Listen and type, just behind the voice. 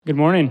Good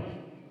morning.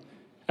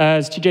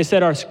 As TJ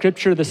said, our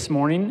scripture this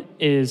morning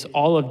is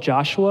all of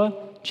Joshua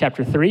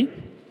chapter 3.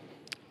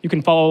 You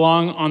can follow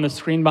along on the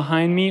screen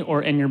behind me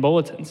or in your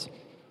bulletins.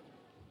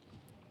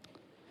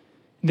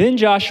 Then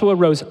Joshua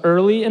rose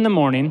early in the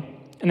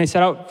morning, and they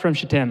set out from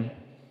Shittim.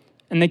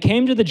 And they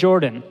came to the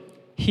Jordan,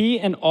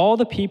 he and all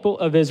the people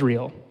of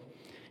Israel,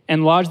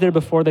 and lodged there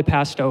before they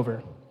passed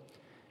over.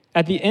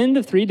 At the end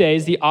of 3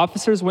 days, the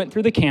officers went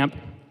through the camp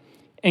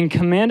and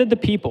commanded the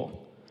people,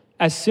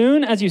 "As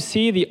soon as you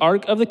see the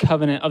ark of the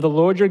covenant of the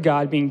Lord your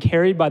God being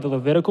carried by the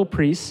Levitical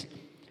priests,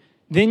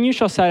 then you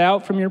shall set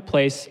out from your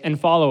place and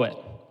follow it.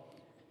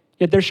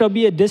 Yet there shall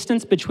be a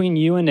distance between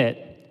you and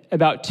it,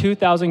 about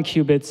 2,000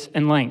 cubits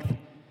in length.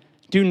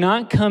 Do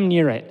not come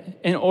near it,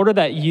 in order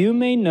that you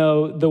may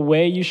know the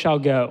way you shall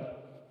go,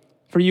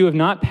 for you have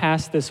not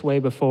passed this way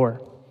before."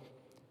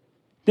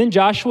 Then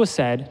Joshua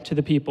said to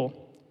the people,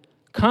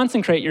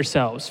 "Consecrate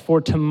yourselves,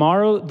 for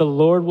tomorrow the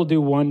Lord will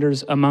do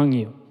wonders among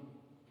you."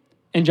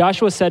 And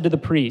Joshua said to the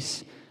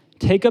priests,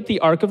 "Take up the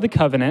ark of the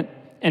covenant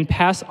and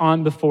pass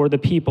on before the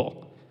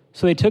people."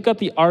 So they took up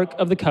the ark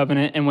of the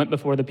covenant and went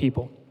before the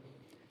people.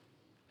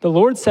 The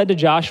Lord said to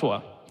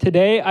Joshua,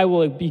 "Today I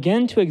will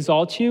begin to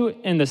exalt you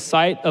in the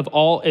sight of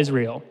all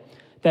Israel,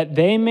 that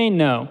they may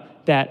know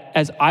that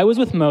as I was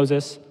with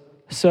Moses,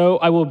 so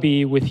I will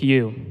be with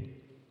you.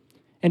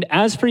 And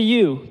as for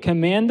you,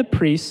 command the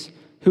priests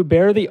who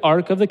bear the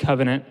ark of the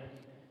covenant,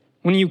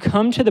 when you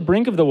come to the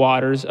brink of the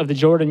waters of the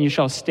Jordan, you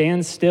shall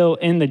stand still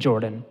in the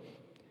Jordan."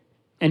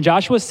 And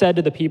Joshua said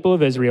to the people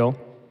of Israel,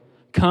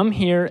 "Come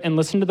here and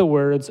listen to the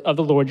words of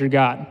the Lord your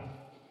God."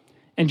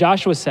 And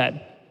Joshua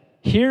said,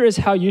 "Here is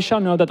how you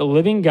shall know that the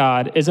living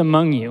God is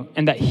among you,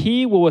 and that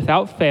he will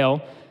without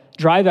fail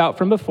drive out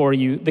from before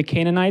you the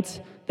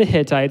Canaanites, the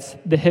Hittites,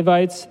 the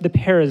Hivites, the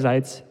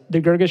Perizzites, the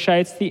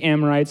Girgashites, the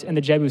Amorites, and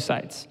the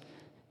Jebusites.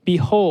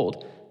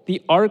 Behold,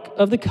 the ark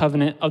of the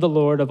covenant of the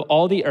Lord of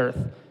all the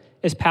earth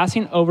is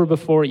passing over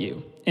before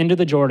you into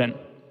the Jordan.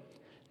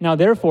 Now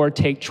therefore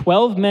take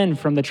 12 men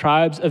from the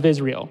tribes of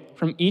Israel,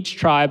 from each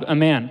tribe a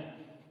man.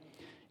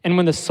 And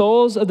when the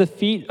soles of the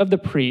feet of the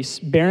priests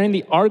bearing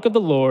the ark of the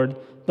Lord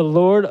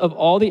of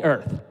all the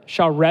earth,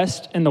 shall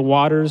rest in the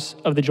waters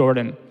of the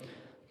Jordan,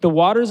 the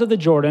waters of the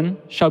Jordan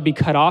shall be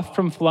cut off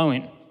from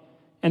flowing,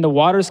 and the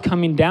waters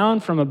coming down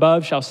from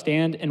above shall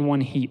stand in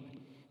one heap.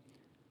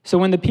 So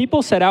when the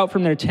people set out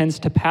from their tents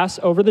to pass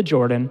over the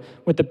Jordan,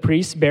 with the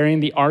priests bearing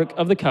the ark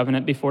of the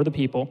covenant before the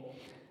people,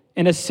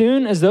 and as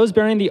soon as those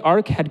bearing the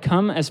ark had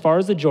come as far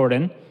as the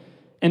Jordan,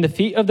 and the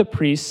feet of the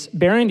priests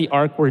bearing the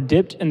ark were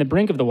dipped in the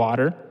brink of the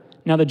water,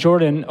 now the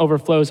Jordan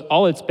overflows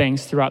all its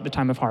banks throughout the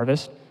time of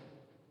harvest,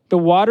 the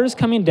waters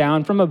coming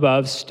down from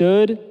above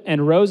stood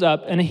and rose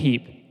up in a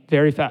heap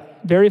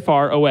very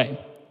far away,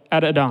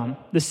 at Adam,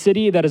 the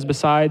city that is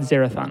beside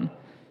Zarethan.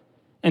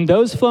 And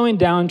those flowing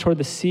down toward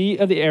the sea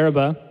of the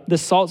Arabah, the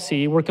salt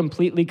sea, were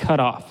completely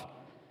cut off.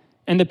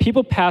 And the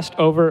people passed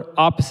over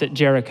opposite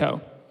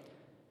Jericho.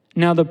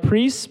 Now the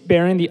priests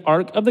bearing the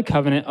ark of the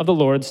covenant of the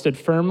Lord stood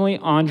firmly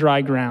on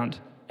dry ground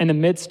in the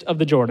midst of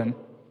the Jordan.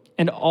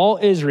 And all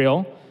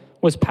Israel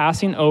was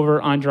passing over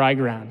on dry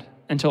ground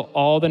until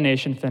all the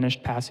nation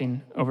finished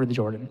passing over the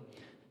Jordan.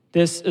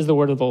 This is the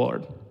word of the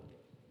Lord.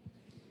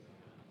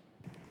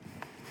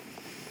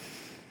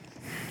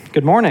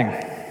 Good morning.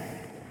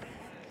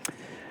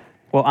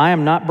 Well, I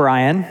am not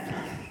Brian,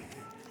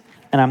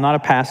 and I'm not a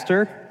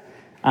pastor.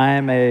 I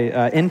am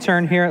an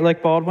intern here at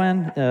Lake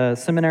Baldwin, a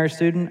seminary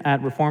student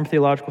at Reformed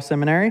Theological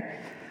Seminary,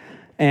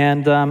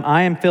 and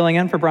I am filling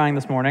in for Brian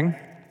this morning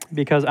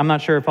because I'm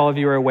not sure if all of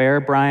you are aware,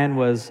 Brian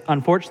was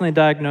unfortunately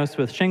diagnosed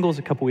with shingles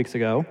a couple weeks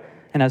ago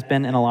and has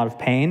been in a lot of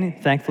pain.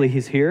 Thankfully,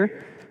 he's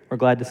here. We're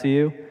glad to see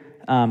you.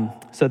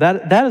 So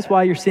that is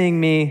why you're seeing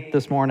me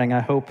this morning. I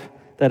hope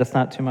that it's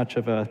not too much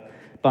of a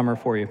bummer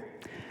for you.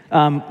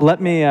 Let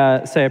me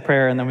say a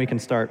prayer and then we can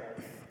start.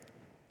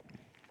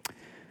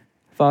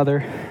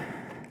 Father,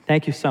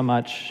 thank you so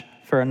much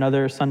for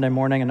another Sunday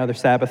morning, another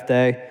Sabbath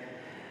day.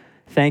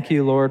 Thank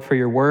you, Lord, for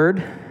your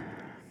word.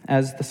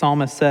 As the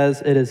psalmist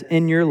says, it is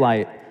in your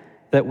light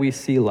that we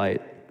see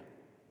light.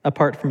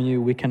 Apart from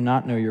you, we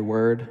cannot know your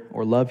word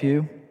or love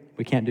you.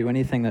 We can't do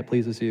anything that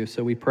pleases you.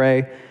 So we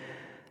pray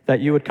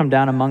that you would come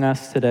down among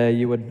us today.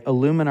 You would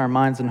illumine our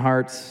minds and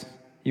hearts.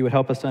 You would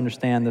help us to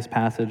understand this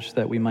passage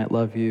that we might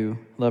love you,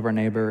 love our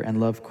neighbor, and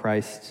love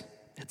Christ.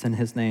 It's in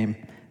his name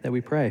that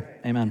we pray.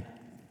 Amen.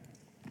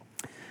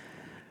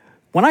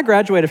 When I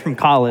graduated from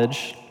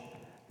college,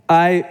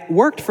 I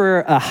worked for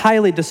a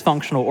highly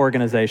dysfunctional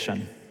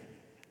organization.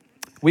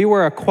 We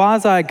were a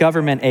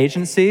quasi-government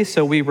agency,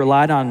 so we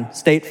relied on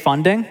state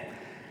funding.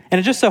 And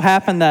it just so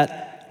happened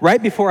that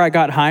right before I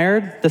got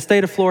hired, the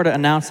state of Florida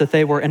announced that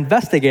they were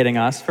investigating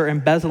us for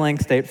embezzling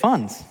state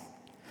funds.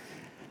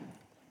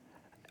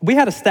 We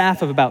had a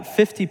staff of about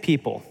 50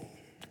 people,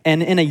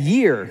 and in a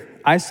year,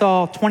 I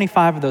saw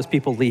 25 of those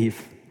people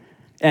leave.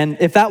 And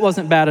if that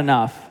wasn't bad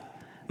enough,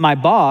 my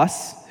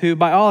boss, who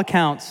by all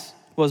accounts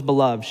was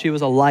beloved, she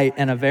was a light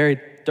in a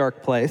very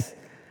dark place,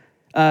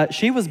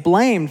 she was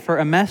blamed for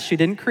a mess she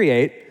didn't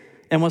create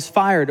and was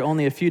fired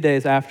only a few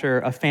days after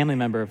a family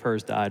member of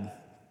hers died.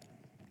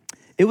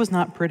 It was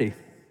not pretty.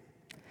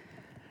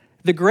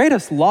 The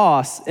greatest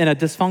loss in a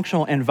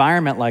dysfunctional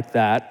environment like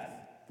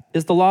that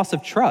is the loss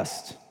of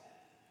trust.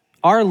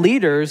 Our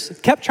leaders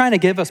kept trying to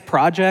give us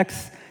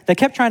projects. They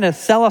kept trying to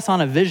sell us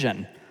on a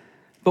vision,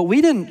 but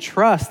we didn't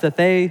trust that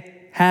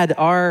they had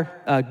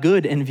our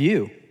good in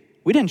view.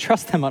 We didn't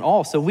trust them at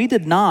all, so we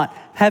did not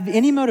have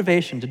any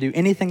motivation to do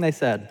anything they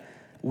said.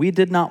 We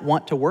did not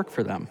want to work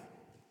for them.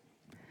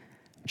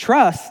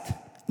 Trust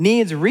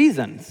needs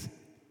reasons.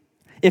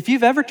 If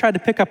you've ever tried to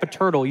pick up a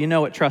turtle, you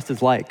know what trust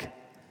is like.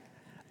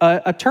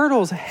 A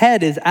turtle's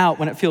head is out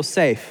when it feels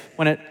safe,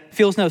 when it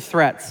feels no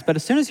threats. But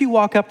as soon as you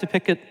walk up to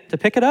pick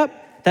it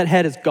up, that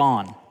head is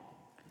gone.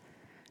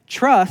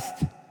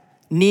 Trust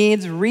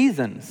needs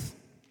reasons.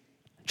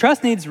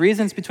 Trust needs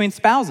reasons between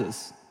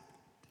spouses.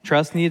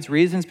 Trust needs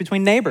reasons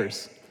between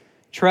neighbors.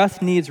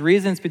 Trust needs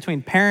reasons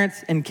between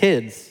parents and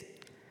kids.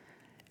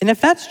 And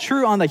if that's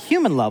true on the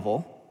human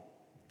level,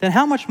 then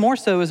how much more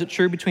so is it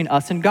true between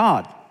us and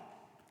God?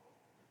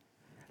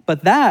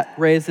 But that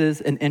raises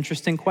an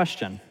interesting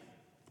question.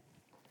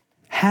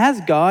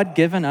 Has God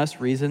given us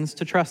reasons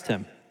to trust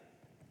him?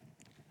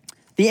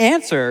 The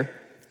answer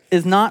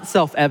is not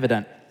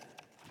self-evident.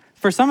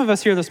 For some of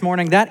us here this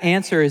morning, that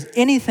answer is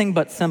anything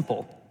but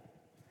simple.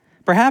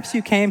 Perhaps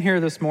you came here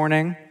this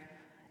morning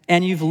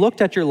and you've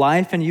looked at your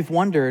life and you've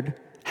wondered,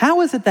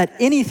 how is it that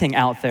anything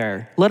out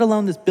there, let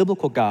alone this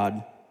biblical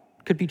God,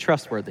 could be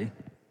trustworthy?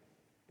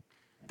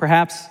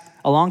 Perhaps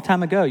a long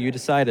time ago you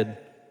decided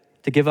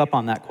to give up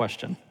on that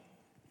question.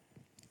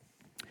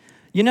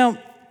 You know,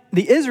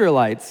 the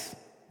Israelites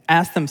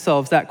asked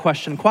themselves that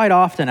question quite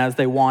often as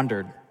they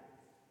wandered.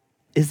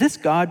 Is this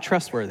God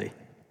trustworthy?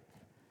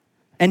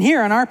 And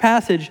here in our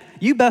passage,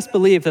 you best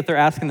believe that they're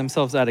asking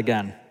themselves that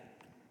again.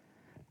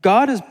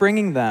 God is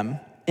bringing them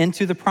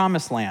into the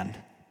promised land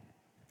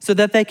so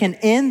that they can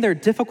end their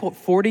difficult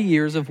 40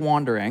 years of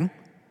wandering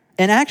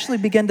and actually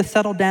begin to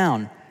settle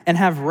down and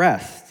have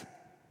rest.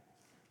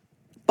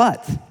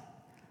 But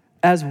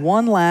as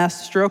one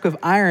last stroke of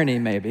irony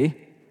maybe,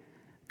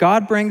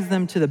 God brings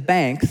them to the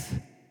banks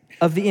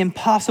of the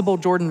impossible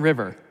Jordan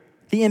River,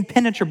 the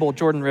impenetrable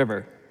Jordan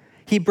River.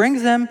 He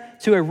brings them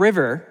to a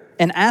river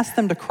and asks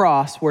them to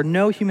cross where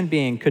no human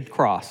being could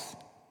cross.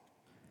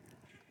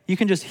 You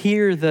can just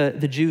hear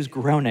the Jews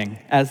groaning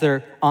as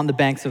they're on the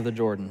banks of the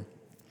Jordan.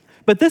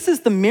 But this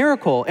is the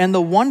miracle and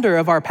the wonder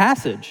of our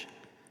passage.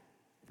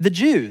 The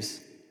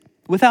Jews,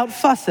 without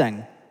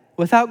fussing,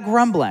 without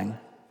grumbling,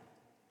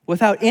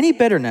 without any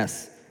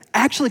bitterness,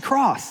 actually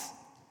cross.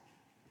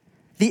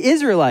 The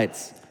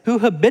Israelites, who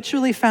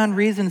habitually found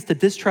reasons to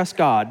distrust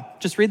God,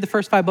 just read the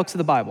first 5 books of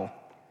the Bible.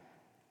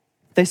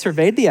 They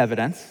surveyed the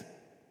evidence,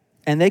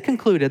 and they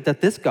concluded that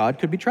this God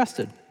could be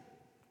trusted.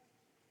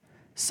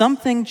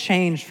 Something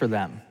changed for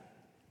them.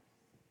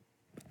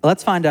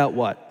 Let's find out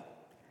what.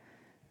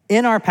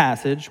 In our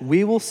passage,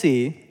 we will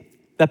see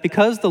that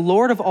because the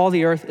Lord of all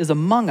the earth is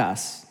among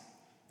us,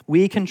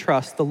 we can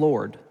trust the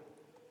Lord.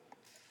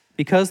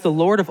 Because the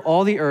Lord of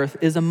all the earth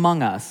is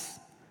among us,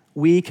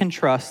 we can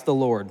trust the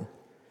Lord.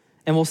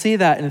 And we'll see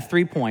that in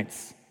 3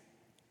 points.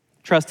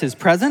 Trust his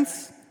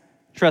presence,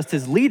 trust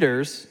his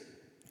leaders,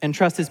 and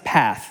trust his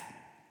path.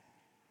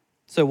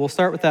 So we'll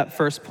start with that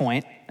first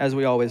point, as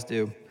we always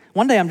do.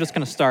 One day I'm just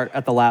going to start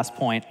at the last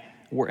point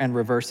and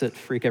reverse it,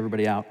 freak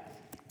everybody out.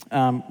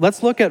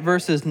 Let's look at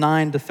verses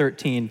 9 to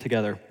 13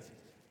 together.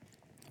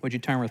 Would you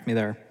turn with me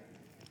there?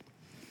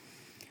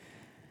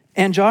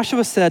 And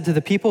Joshua said to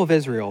the people of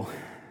Israel,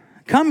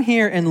 "Come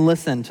here and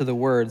listen to the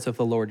words of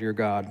the Lord your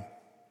God."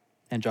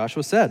 And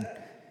Joshua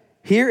said,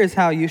 "Here is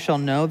how you shall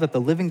know that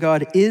the living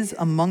God is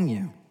among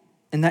you,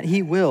 and that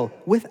he will,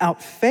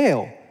 without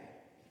fail,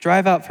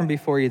 drive out from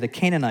before you the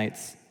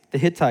Canaanites, the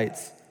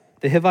Hittites,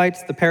 the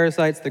Hivites, the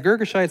Perizzites, the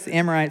Girgashites, the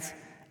Amorites,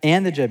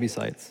 and the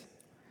Jebusites.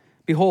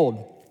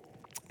 Behold,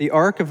 the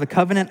ark of the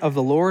covenant of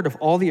the Lord of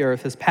all the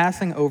earth is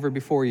passing over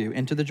before you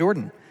into the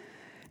Jordan.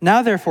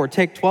 Now therefore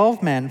take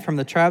 12 men from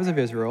the tribes of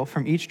Israel,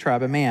 from each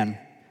tribe a man.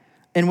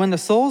 And when the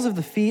soles of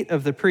the feet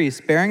of the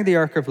priests bearing the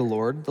ark of the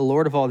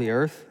Lord of all the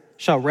earth,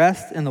 shall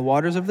rest in the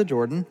waters of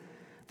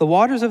the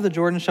waters of the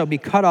Jordan shall be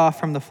cut off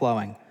from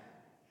flowing,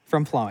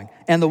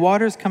 and the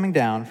waters coming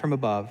down from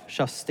above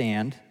shall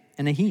stand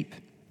in a heap."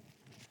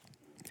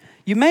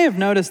 You may have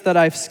noticed that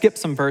I've skipped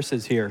some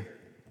verses here.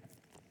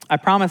 I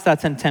promise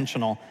that's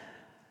intentional.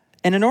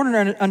 And in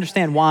order to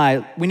understand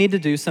why, we need to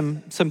do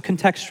some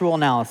contextual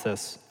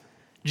analysis.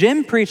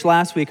 Jim preached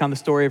last week on the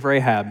story of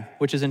Rahab,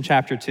 which is in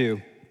chapter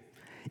 2.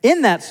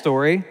 In that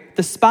story,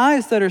 the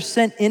spies that are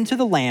sent into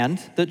the land,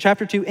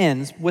 chapter 2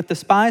 ends with the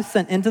spies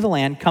sent into the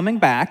land coming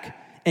back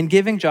and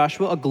giving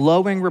Joshua a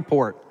glowing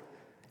report.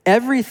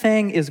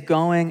 Everything is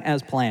going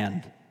as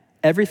planned.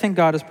 Everything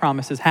God has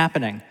promised is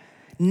happening.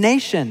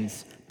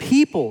 Nations,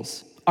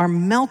 peoples are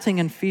melting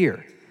in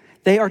fear.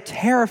 They are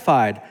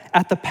terrified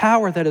at the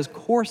power that is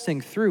coursing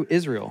through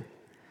Israel.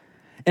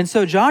 And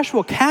so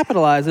Joshua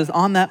capitalizes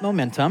on that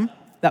momentum,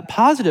 that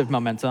positive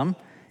momentum,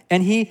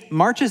 and he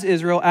marches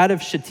Israel out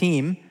of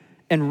Shittim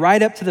and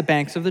right up to the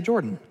banks of the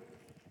Jordan.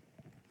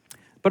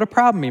 But a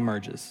problem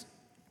emerges,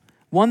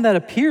 one that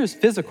appears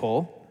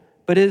physical,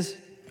 but is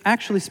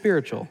actually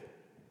spiritual.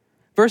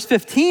 Verse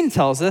 15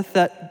 tells us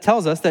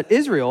that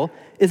Israel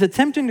is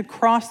attempting to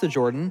cross the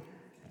Jordan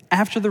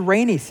after the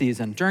rainy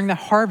season, during the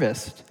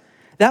harvest,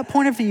 that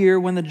point of the year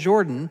when the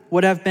Jordan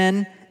would have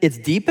been its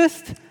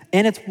deepest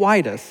and its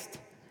widest.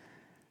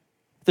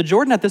 The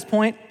Jordan at this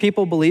point,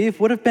 people believe,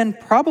 would have been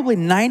probably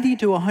 90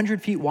 to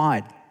 100 feet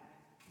wide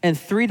and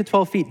 3 to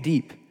 12 feet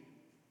deep.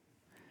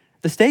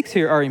 The stakes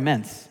here are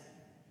immense.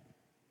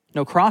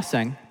 No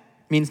crossing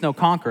means no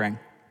conquering.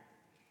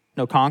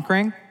 No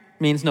conquering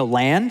means no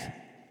land.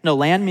 No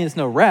land means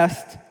no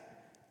rest.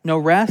 No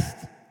rest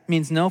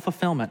means no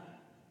fulfillment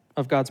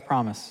of God's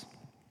promise.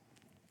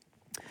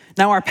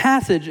 Now, our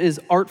passage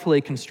is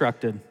artfully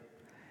constructed.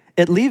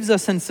 It leaves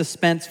us in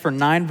suspense for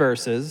 9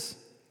 verses,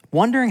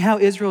 wondering how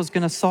Israel is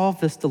going to solve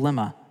this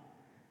dilemma,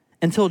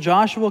 until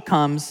Joshua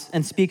comes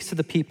and speaks to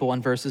the people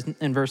in verse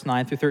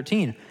 9 through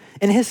 13.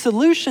 And his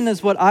solution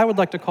is what I would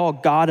like to call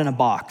God in a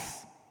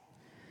box.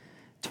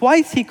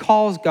 Twice he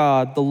calls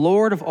God the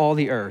Lord of all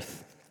the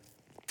earth.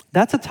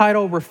 That's a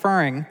title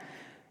referring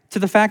to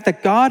the fact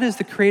that God is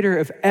the creator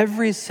of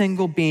every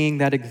single being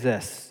that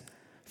exists,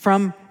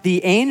 from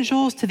the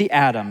angels to the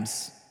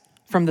atoms,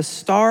 from the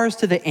stars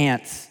to the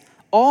ants.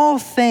 All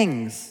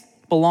things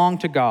belong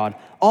to God.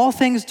 All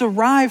things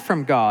derive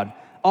from God.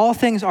 All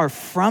things are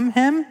from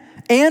him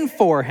and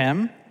for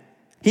him.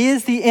 He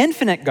is the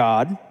infinite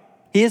God.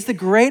 He is the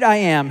great I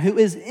am, who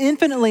is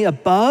infinitely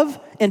above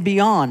and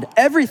beyond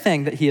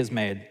everything that he has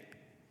made.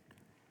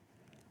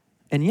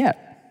 And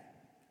yet,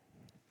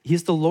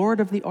 he's the Lord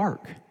of the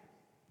ark.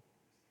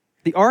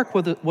 The ark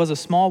was a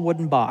small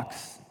wooden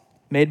box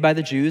made by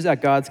the Jews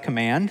at God's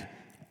command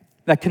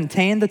that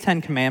contained the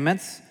 10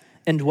 Commandments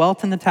and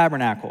dwelt in the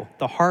tabernacle,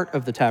 the heart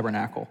of the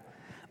tabernacle.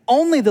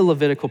 Only the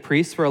Levitical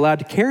priests were allowed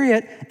to carry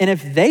it, and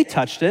if they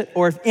touched it,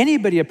 or if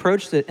anybody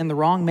approached it in the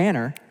wrong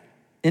manner,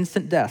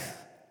 instant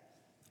death.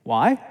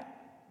 Why?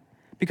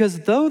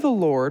 Because though the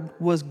Lord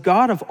was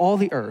God of all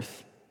the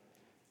earth,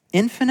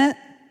 infinite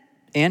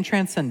and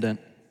transcendent,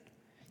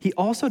 he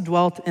also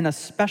dwelt in a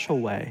special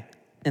way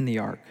in the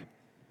ark.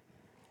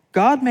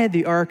 God made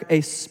the ark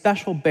a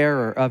special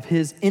bearer of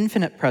his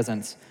infinite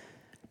presence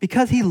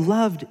because he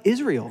loved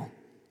Israel.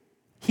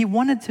 He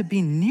wanted to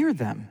be near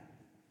them,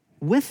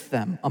 with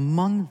them,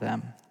 among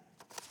them.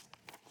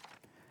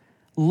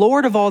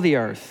 Lord of all the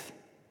earth,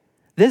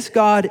 this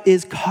God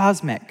is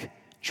cosmic,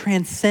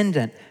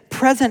 transcendent,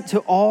 present to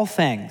all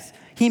things.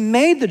 He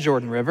made the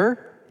Jordan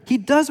River. He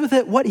does with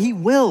it what he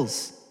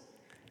wills.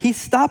 He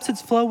stops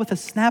its flow with a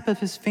snap of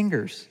his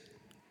fingers.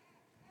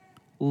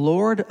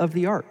 Lord of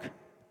the ark.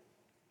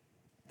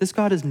 This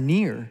God is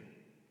near,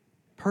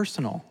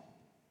 personal,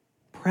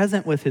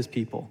 present with his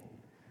people.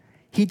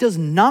 He does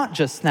not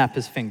just snap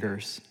his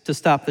fingers to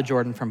stop the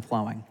Jordan from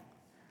flowing.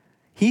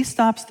 He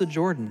stops the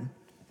Jordan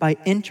by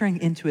entering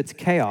into its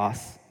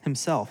chaos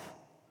himself.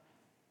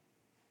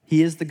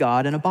 He is the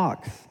God in a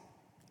box.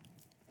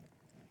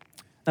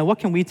 Now, what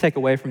can we take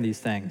away from these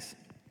things?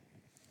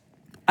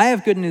 I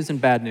have good news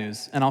and bad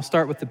news, and I'll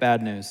start with the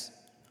bad news.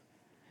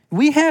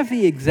 We have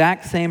the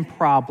exact same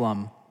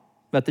problem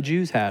that the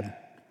Jews had.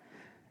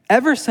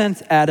 Ever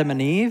since Adam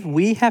and Eve,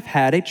 we have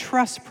had a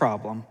trust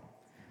problem.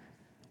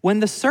 When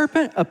the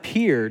serpent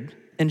appeared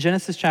in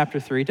Genesis chapter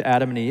 3 to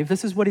Adam and Eve,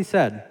 this is what he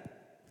said.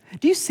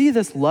 Do you see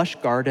this lush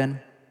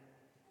garden?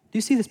 Do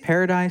you see this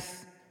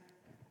paradise?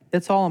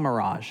 It's all a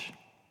mirage.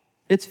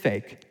 It's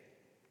fake.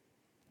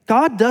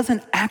 God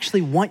doesn't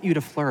actually want you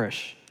to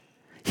flourish.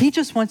 He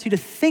just wants you to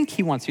think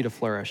he wants you to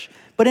flourish.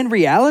 But in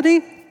reality,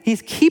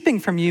 he's keeping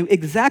from you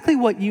exactly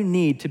what you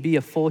need to be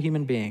a full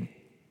human being.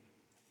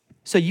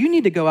 So you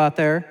need to go out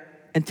there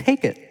and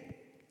take it.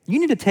 You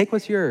need to take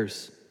what's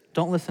yours.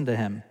 Don't listen to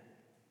him.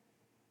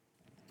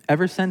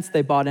 Ever since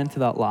they bought into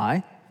that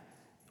lie,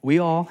 we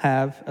all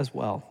have as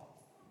well.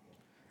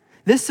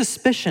 This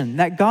suspicion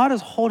that God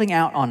is holding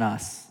out on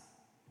us,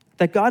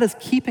 that God is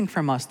keeping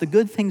from us the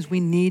good things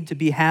we need to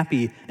be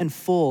happy and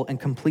full and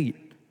complete.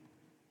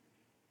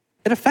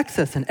 It affects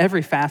us in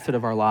every facet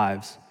of our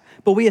lives,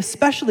 but we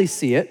especially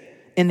see it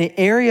in the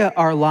area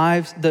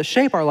the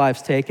shape our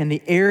lives take in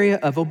the area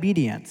of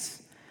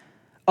obedience.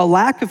 A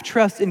lack of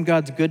trust in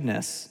God's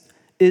goodness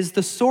is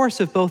the source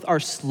of both our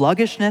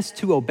sluggishness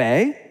to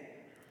obey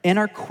and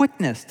our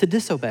quickness to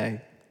disobey.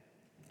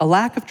 A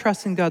lack of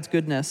trust in God's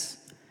goodness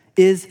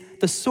is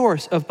the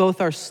source of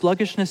both our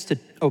sluggishness to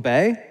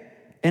obey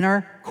and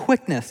our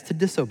quickness to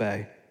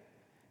disobey.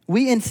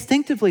 We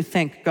instinctively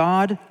think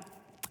God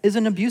is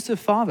an abusive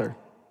father,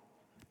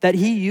 that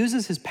he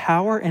uses his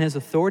power and his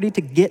authority to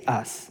get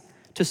us,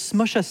 to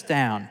smush us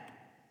down.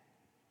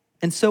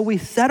 And so we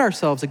set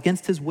ourselves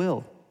against his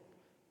will.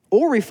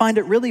 Or we find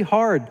it really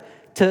hard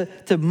to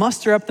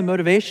muster up the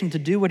motivation to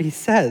do what he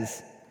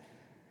says.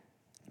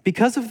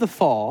 Because of the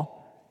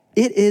fall,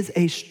 it is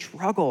a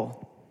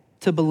struggle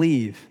to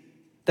believe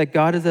that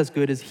God is as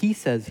good as he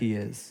says he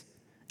is,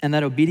 and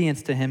that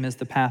obedience to him is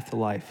the path to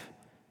life.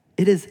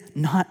 It is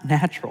not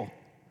natural.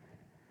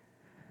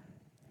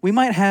 We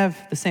might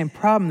have the same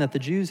problem that the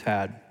Jews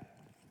had.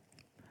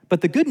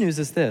 But the good news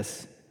is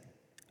this: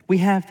 we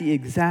have the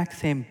exact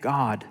same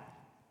God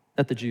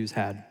that the Jews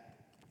had.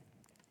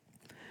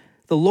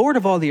 The Lord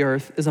of all the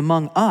earth is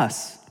among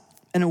us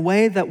in a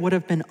way that would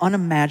have been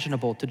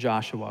unimaginable to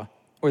Joshua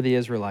or the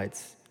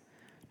Israelites.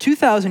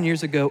 2,000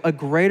 years ago, a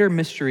greater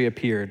mystery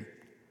appeared.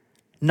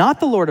 Not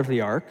the Lord of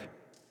the ark,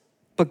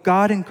 but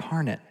God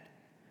incarnate.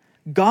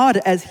 God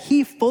as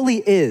he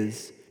fully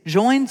is,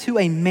 joined to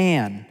a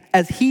man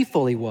as he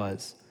fully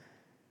was.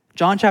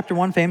 John chapter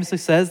 1 famously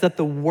says that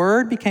the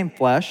Word became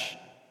flesh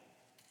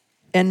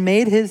and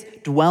made his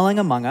dwelling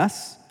among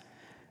us.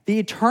 The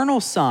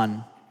eternal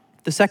Son,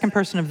 the second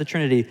person of the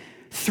Trinity,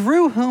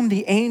 through whom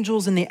the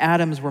angels and the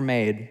atoms were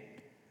made,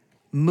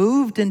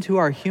 moved into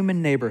our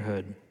human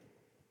neighborhood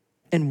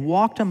and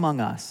walked among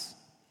us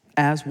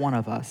as one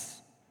of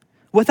us,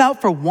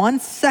 without for 1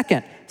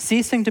 second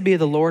ceasing to be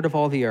the Lord of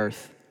all the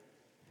earth.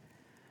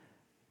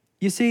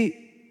 You see,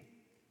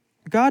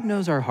 God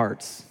knows our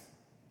hearts.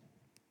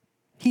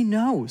 He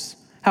knows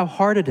how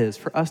hard it is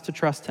for us to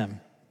trust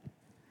him.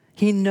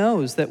 He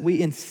knows that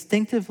we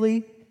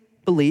instinctively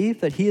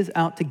believe that he is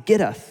out to get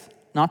us,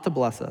 not to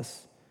bless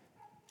us.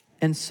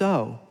 And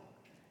so,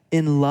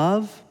 in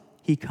love,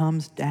 he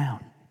comes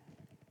down.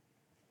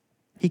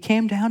 He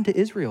came down to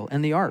Israel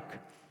and the ark,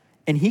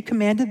 and he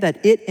commanded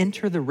that it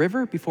enter the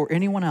river before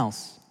anyone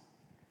else.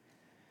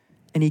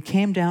 And he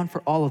came down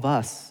for all of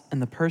us in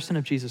the person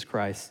of Jesus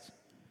Christ,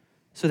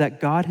 so that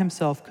God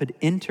himself could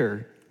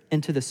enter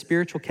into the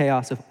spiritual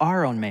chaos of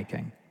our own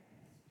making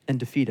and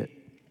defeat it.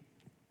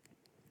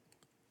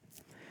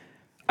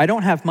 I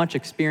don't have much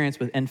experience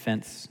with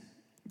infants.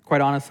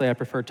 Quite honestly, I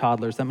prefer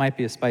toddlers. That might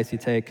be a spicy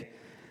take.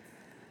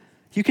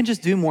 You can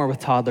just do more with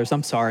toddlers.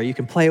 I'm sorry. You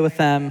can play with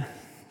them.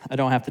 I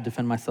don't have to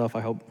defend myself,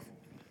 I hope.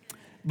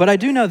 But I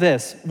do know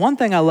this. One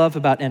thing I love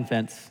about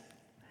infants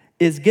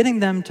is getting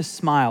them to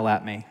smile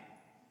at me.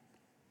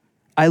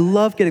 I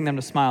love getting them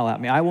to smile at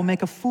me. I will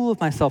make a fool of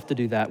myself to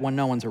do that when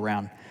no one's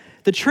around.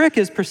 The trick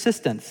is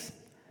persistence.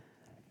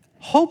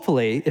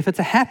 Hopefully, if it's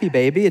a happy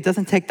baby, it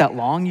doesn't take that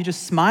long. You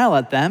just smile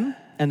at them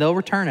and they'll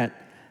return it.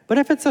 But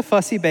if it's a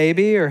fussy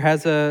baby or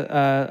has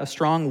a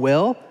strong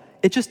will,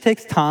 it just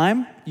takes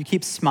time. You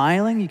keep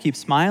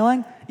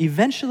smiling.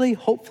 Eventually,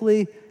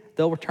 hopefully,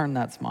 they'll return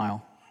that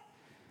smile.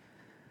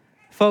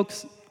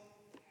 Folks,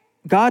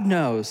 God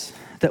knows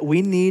that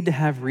we need to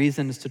have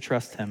reasons to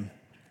trust him.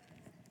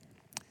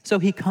 So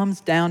he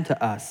comes down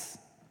to us.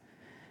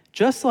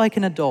 Just like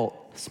an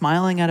adult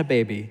smiling at a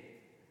baby,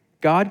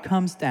 God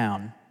comes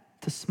down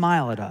to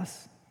smile at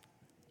us.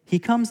 He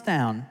comes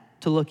down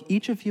to look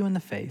each of you in the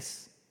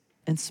face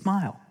and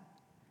smile.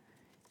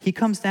 He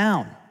comes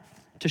down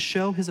to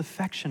show his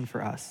affection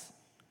for us,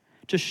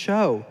 to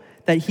show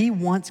that he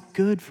wants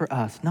good for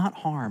us, not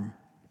harm.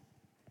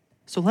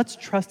 So let's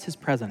trust his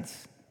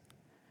presence.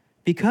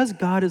 Because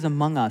God is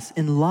among us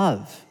in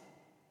love,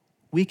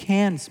 we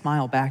can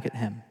smile back at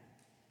him.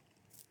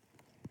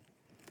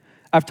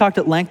 I've talked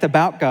at length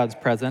about God's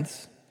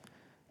presence,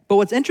 but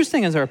what's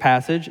interesting in our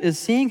passage is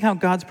seeing how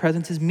God's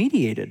presence is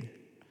mediated.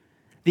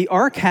 The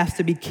ark has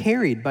to be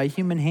carried by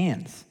human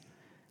hands.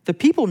 The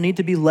people need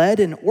to be led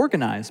and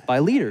organized by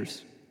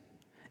leaders.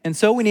 And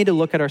so we need to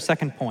look at our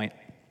second point: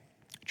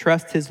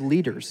 trust his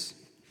leaders.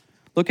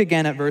 Look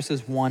again at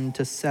verses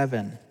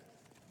 1-7.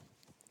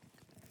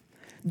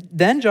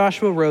 Then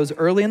Joshua rose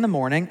early in the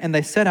morning, and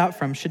they set out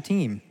from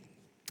Shittim.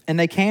 And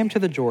they came to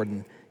the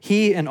Jordan,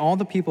 he and all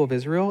the people of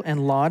Israel,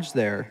 and lodged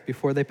there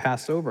before they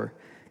passed over.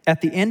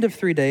 At the end of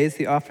 3 days,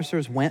 the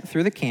officers went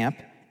through the camp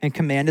and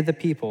commanded the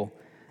people,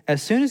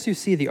 "As soon as you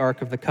see the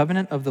ark of the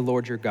covenant of the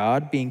Lord your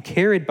God being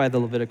carried by the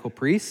Levitical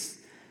priests,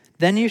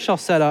 then you shall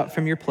set out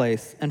from your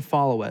place and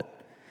follow it.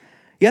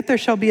 Yet there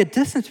shall be a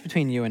distance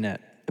between you and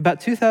it,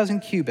 about 2,000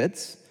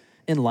 cubits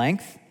in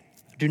length.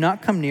 Do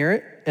not come near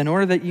it, in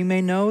order that you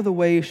may know the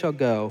way you shall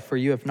go, for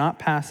you have not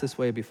passed this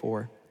way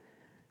before."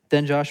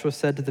 Then Joshua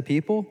said to the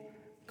people,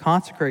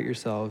 "Consecrate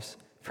yourselves,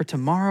 for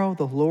tomorrow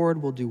the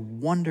Lord will do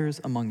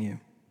wonders among you."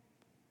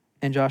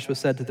 And Joshua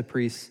said to the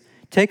priests,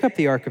 "Take up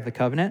the ark of the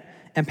covenant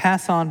and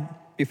pass on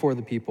before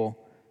the people."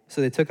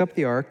 So they took up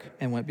the ark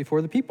and went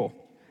before the people.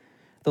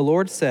 The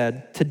Lord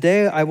said,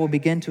 "Today I will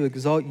begin to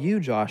exalt you,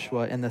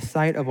 Joshua, in the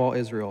sight of all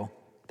Israel,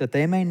 that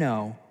they may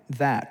know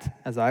that,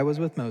 as I was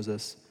with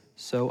Moses,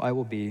 so I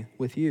will be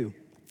with you."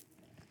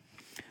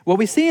 What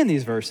we see in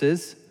these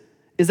verses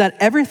is that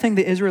everything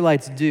the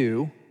Israelites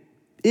do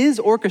is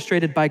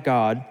orchestrated by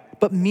God,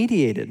 but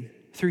mediated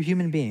through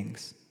human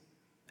beings.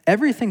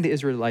 Everything the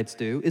Israelites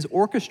do is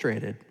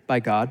orchestrated by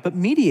God, but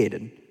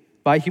mediated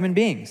by human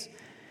beings.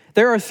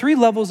 There are 3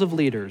 levels of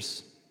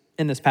leaders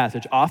in this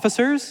passage: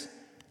 officers,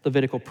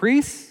 Levitical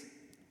priests,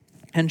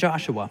 and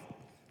Joshua.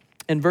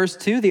 In verse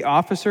 2, the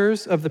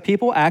officers of the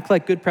people act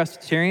like good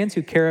Presbyterians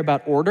who care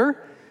about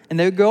order, and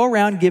they go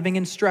around giving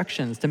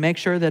instructions to make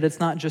sure that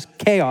it's not just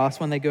chaos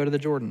when they go to the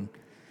Jordan.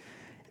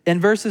 In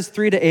verses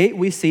 3-8,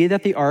 we see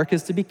that the ark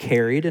is to be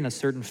carried in a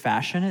certain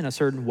fashion, in a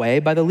certain way,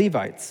 by the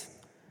Levites.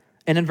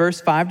 And in verse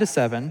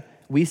 5-7,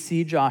 we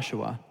see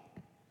Joshua.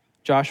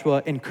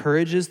 Joshua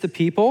encourages the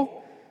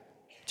people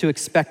to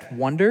expect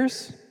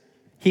wonders.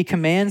 He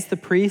commands the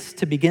priests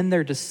to begin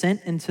their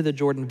descent into the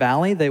Jordan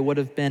Valley. They would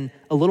have been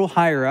a little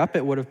higher up.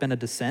 It would have been a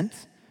descent.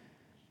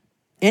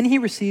 And he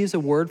receives a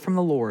word from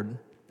the Lord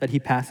that he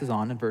passes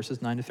on in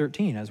verses 9 to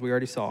 13, as we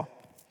already saw.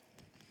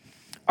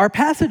 Our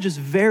passage is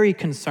very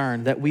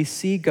concerned that we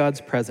see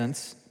God's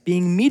presence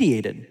being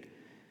mediated.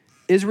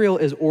 Israel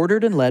is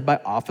ordered and led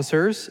by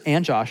officers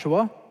and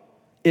Joshua.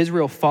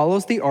 Israel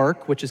follows the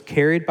ark, which is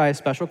carried by a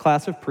special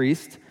class of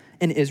priests,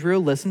 and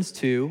Israel listens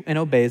to and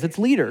obeys its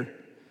leader.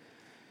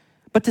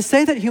 But to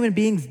say that human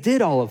beings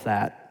did all of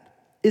that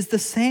is the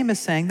same as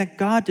saying that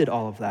God did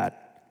all of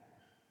that.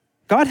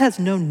 God has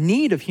no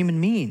need of human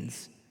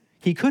means.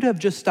 He could have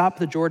just stopped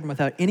the Jordan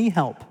without any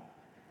help.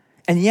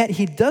 And yet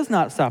he does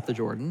not stop the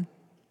Jordan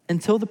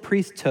until the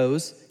priest's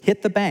toes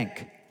hit the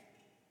bank,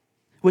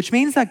 which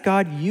means that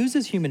God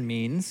uses human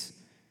means,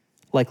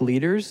 like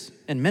leaders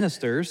and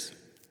ministers,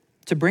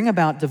 to bring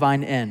about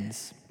divine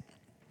ends.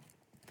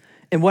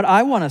 And what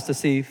I want us to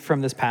see from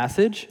this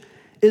passage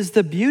is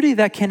the beauty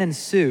that can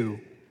ensue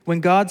when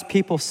God's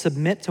people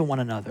submit to one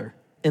another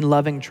in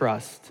loving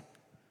trust.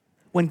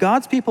 When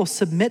God's people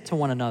submit to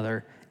one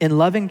another in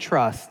loving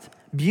trust,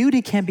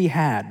 beauty can be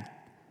had.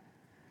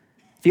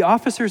 The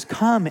officers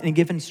come and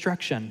give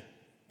instruction,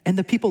 and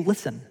the people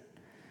listen.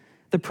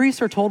 The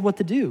priests are told what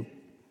to do.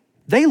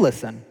 They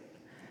listen.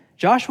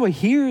 Joshua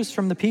hears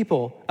from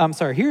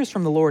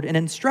the Lord and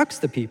instructs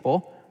the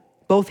people.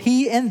 Both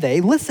he and they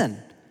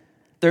listen.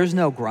 There's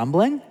no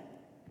grumbling,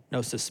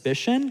 no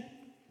suspicion,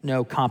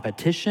 no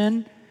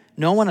competition.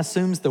 No one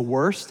assumes the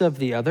worst of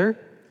the other.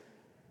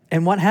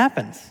 And what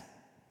happens?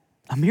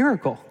 A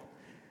miracle.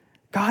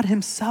 God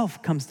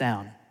himself comes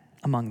down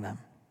among them.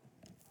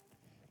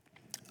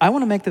 I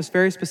want to make this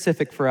very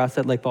specific for us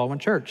at Lake Baldwin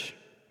Church.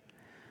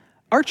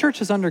 Our church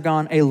has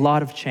undergone a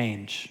lot of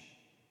change.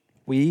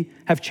 We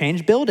have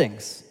changed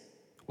buildings.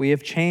 We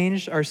have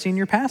changed our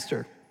senior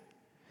pastor.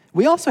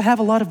 We also have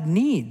a lot of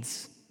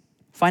needs,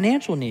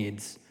 financial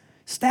needs,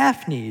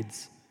 staff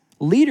needs,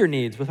 leader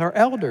needs with our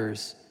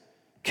elders,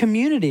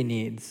 community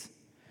needs.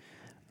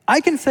 I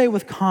can say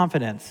with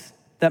confidence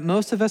that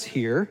most of us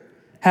here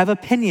have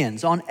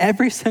opinions on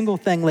every single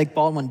thing Lake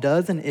Baldwin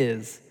does and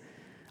is,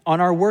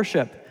 on our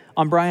worship,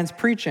 on Brian's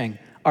preaching,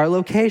 our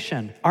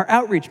location, our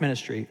outreach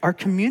ministry, our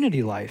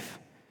community life.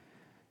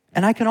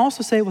 And I can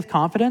also say with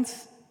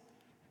confidence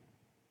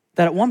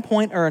that at one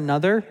point or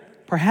another,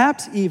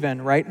 perhaps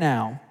even right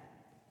now,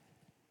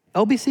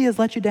 LBC has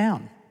let you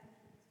down,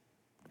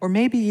 or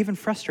maybe even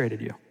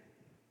frustrated you.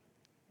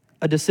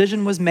 A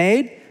decision was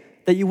made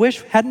that you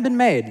wish hadn't been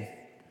made.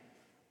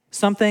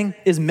 Something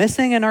is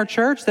missing in our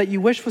church that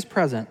you wish was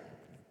present.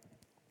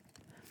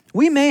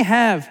 We may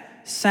have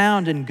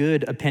sound and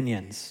good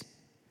opinions.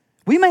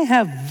 We may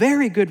have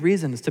very good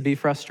reasons to be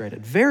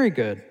frustrated, very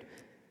good.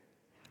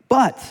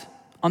 But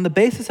on the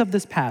basis of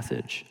this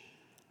passage,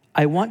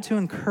 I want to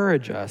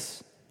encourage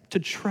us to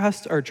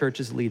trust our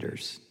church's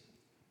leaders.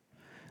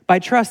 By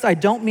trust, I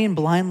don't mean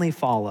blindly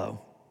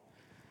follow,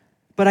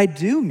 but I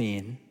do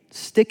mean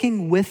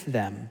sticking with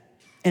them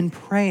and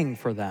praying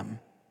for them.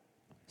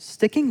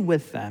 Sticking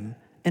with them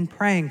and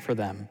praying for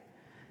them.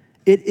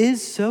 It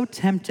is so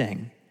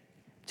tempting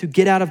to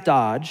get out of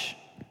Dodge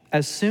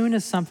as soon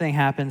as something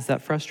happens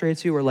that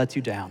frustrates you or lets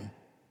you down.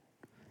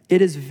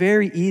 It is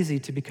very easy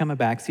to become a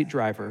backseat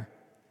driver.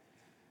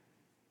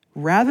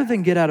 Rather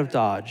than get out of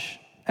Dodge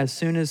as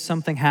soon as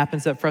something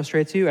happens that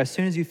frustrates you, as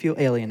soon as you feel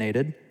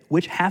alienated,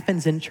 which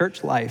happens in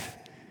church life,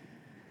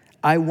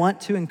 I want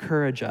to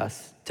encourage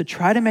us to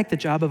try to make the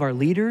job of our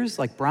leaders,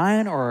 like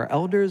Brian or our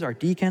elders, our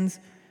deacons,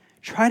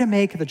 try to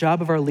make the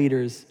job of our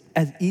leaders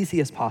as easy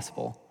as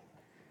possible.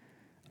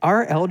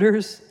 Our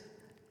elders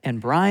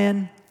and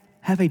Brian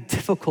have a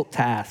difficult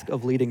task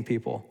of leading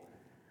people.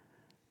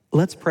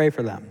 Let's pray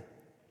for them.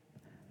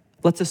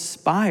 Let's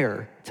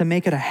aspire to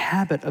make it a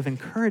habit of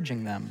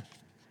encouraging them.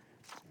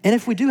 And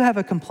if we do have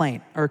a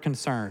complaint or a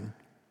concern,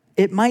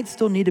 it might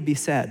still need to be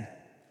said.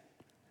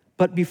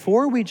 But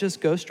before we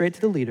just go straight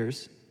to the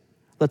leaders,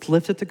 let's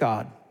lift it to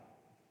God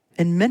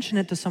and mention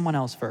it to someone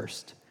else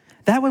first.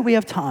 That way we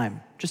have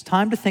time, just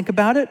time to think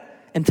about it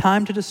and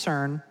time to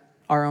discern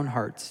our own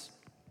hearts.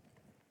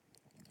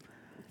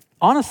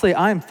 Honestly,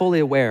 I am fully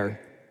aware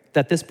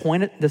that this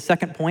point, the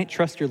second point,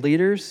 trust your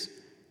leaders,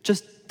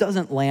 just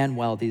doesn't land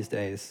well these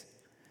days.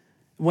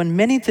 When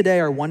many today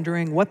are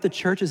wondering what the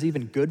church is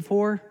even good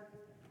for,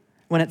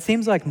 when it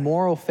seems like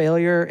moral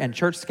failure and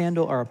church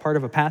scandal are a part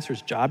of a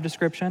pastor's job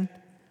description,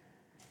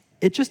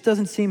 it just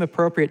doesn't seem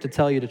appropriate to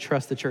tell you to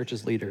trust the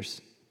church's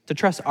leaders, to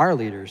trust our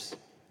leaders.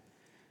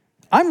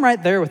 I'm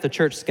right there with the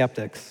church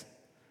skeptics.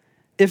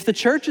 If the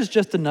church is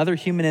just another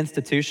human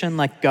institution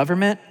like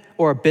government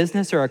or a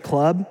business or a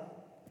club,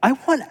 I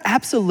want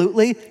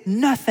absolutely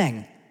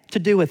nothing to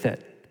do with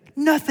it.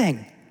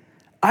 Nothing.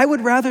 I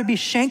would rather be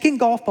shanking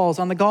golf balls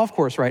on the golf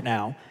course right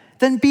now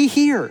than be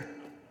here.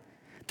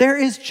 There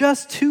is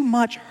just too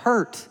much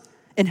hurt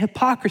and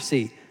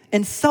hypocrisy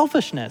and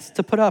selfishness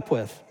to put up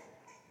with.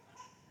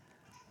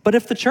 But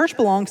if the church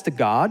belongs to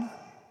God,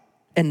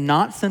 and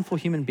not sinful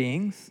human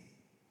beings,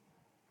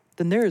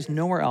 then there is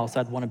nowhere else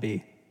I'd want to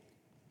be.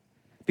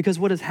 Because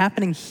what is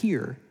happening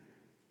here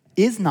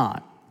is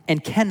not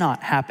and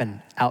cannot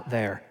happen out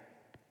there.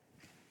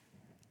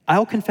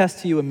 I'll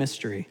confess to you a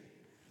mystery.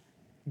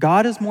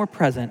 God is more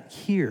present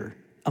here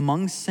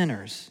among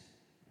sinners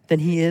than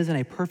he is in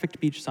a perfect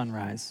beach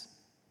sunrise.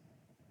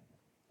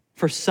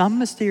 For some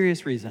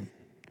mysterious reason,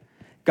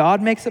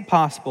 God makes it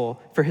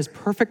possible for his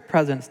perfect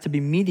presence to be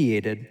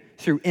mediated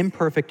through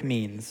imperfect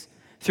means,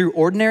 through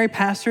ordinary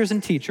pastors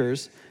and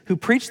teachers who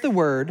preach the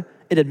word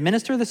and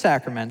administer the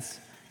sacraments.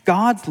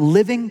 God's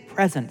living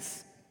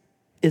presence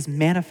is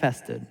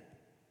manifested,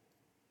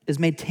 is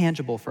made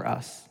tangible for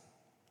us.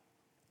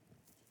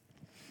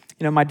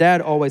 You know, my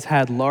dad always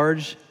had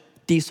large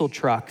diesel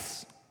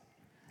trucks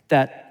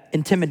that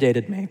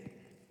intimidated me.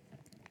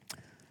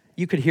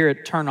 You could hear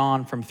it turn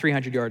on from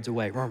 300 yards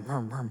away. Vroom,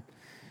 vroom, vroom.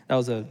 That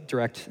was a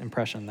direct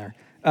impression there.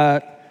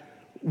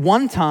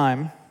 One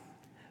time,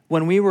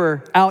 when we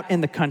were out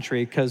in the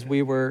country, because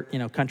we were,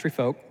 country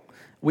folk,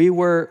 we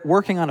were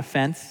working on a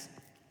fence,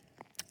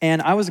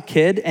 and I was a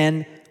kid,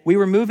 and we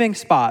were moving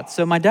spots.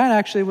 So my dad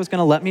actually was going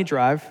to let me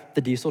drive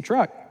the diesel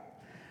truck.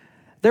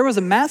 There was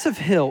a massive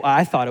hill,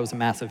 I thought it was a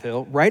massive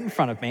hill, right in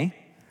front of me,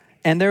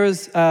 and there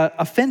was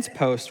a fence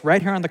post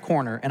right here on the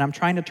corner, and I'm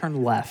trying to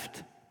turn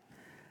left.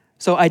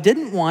 So I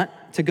didn't want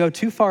to go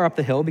too far up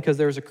the hill because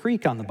there was a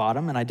creek on the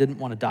bottom, and I didn't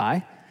want to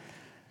die.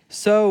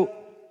 So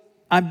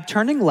I'm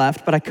turning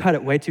left, but I cut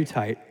it way too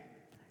tight,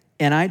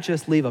 and I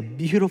just leave a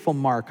beautiful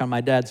mark on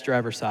my dad's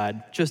driver's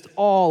side, just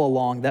all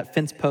along. That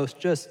fence post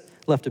just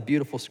left a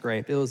beautiful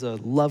scrape. It was a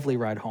lovely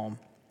ride home.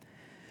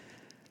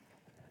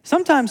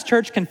 Sometimes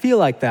church can feel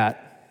like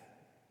that.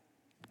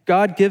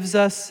 God gives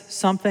us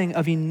something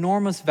of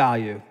enormous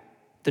value,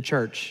 the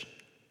church,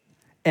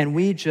 and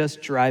we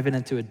just drive it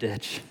into a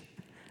ditch.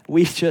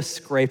 We just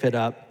scrape it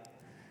up.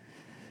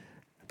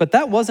 But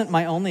that wasn't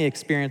my only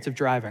experience of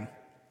driving.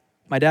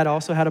 My dad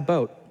also had a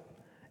boat.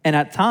 And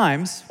at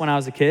times, when I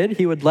was a kid,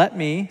 he would let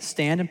me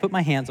stand and put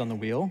my hands on the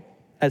wheel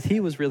as he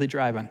was really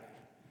driving.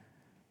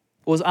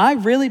 Was I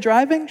really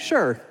driving?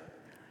 Sure.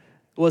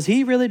 Was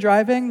he really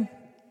driving?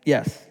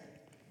 Yes.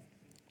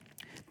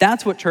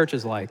 That's what church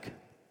is like.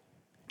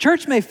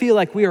 Church may feel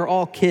like we are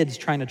all kids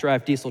trying to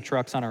drive diesel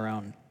trucks on our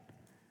own.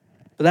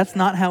 But that's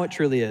not how it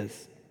truly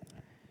is.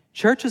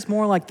 Church is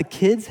more like the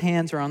kid's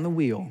hands are on the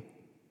wheel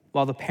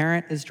while the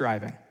parent is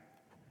driving.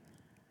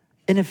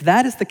 And if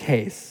that is the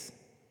case,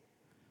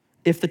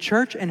 if the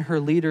church and her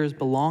leaders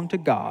belong to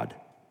God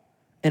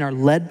and are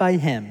led by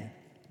him,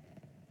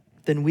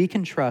 then we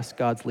can trust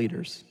God's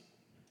leaders.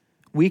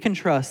 We can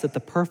trust that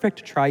the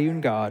perfect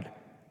triune God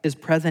is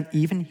present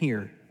even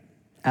here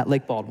at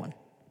Lake Baldwin.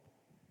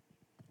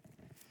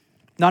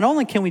 Not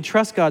only can we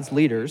trust God's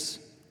leaders,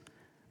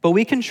 but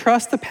we can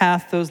trust the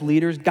path those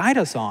leaders guide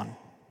us on.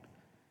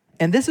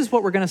 And this is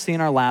what we're going to see in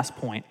our last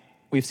point.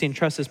 We've seen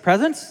trust his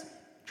presence,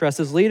 trust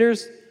his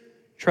leaders,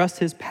 trust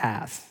his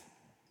path.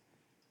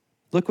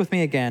 Look with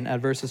me again at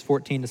verses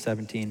 14 to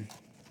 17.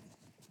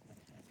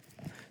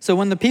 So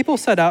when the people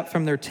set out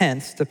from their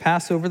tents to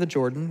pass over the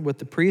Jordan with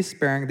the priests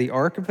bearing the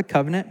ark of the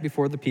covenant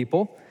before the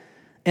people,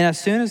 and as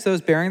soon as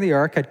those bearing the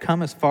ark had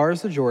come as far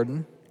as the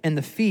Jordan, and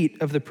the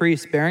feet of the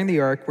priests bearing the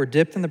ark were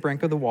dipped in the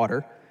brink of the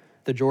water,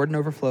 the Jordan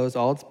overflows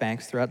all its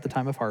banks throughout the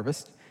time of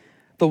harvest,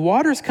 the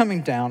waters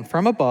coming down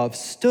from above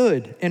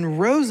stood and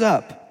rose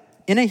up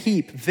in a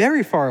heap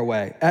very far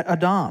away at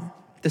Adam,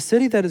 the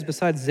city that is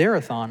beside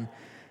Zarethan,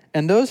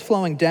 and those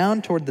flowing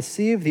down toward the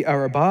sea of the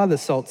Arabah, the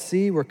salt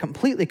sea, were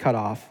completely cut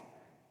off,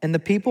 and the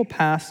people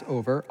passed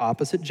over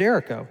opposite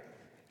Jericho.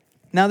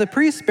 Now the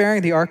priests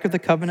bearing the ark of the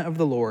covenant of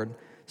the Lord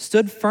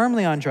stood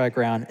firmly on dry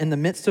ground in the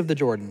midst of the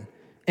Jordan,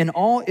 and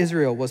all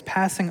Israel was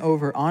passing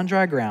over on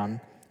dry ground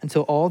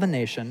until all the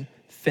nation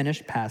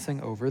finished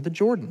passing over the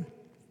Jordan.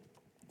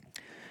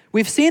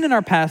 We've seen in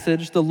our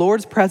passage the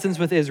Lord's presence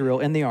with Israel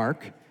in the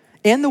ark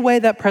and the way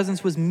that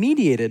presence was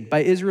mediated by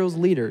Israel's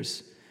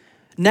leaders.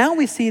 Now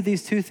we see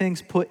these two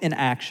things put in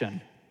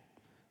action.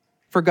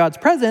 For God's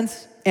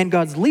presence and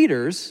God's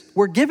leaders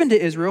were given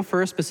to Israel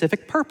for a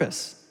specific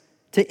purpose,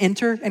 to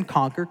enter and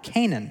conquer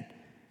Canaan.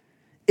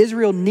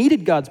 Israel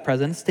needed God's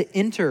presence to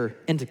enter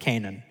into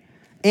Canaan,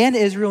 and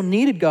Israel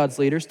needed God's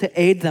leaders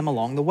to aid them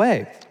along the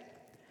way.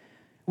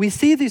 We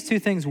see these two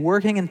things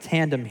working in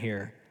tandem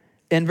here.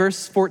 In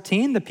verse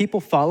 14, the people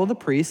follow the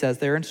priests as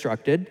they're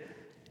instructed.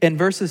 In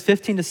verses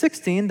 15 to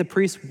 16, the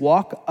priests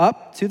walk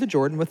up to the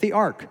Jordan with the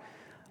ark.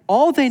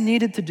 All they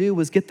needed to do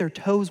was get their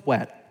toes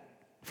wet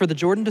for the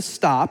Jordan to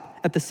stop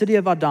at the city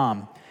of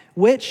Adam,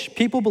 which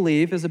people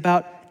believe is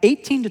about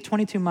 18 to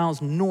 22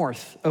 miles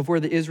north of where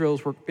the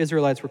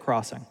Israelites were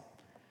crossing.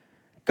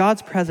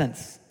 God's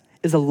presence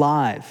is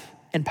alive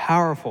and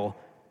powerful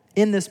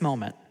in this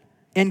moment,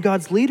 and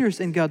God's leaders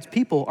and God's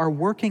people are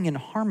working in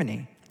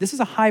harmony. This is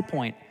a high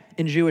point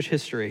in Jewish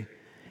history,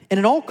 and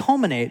it all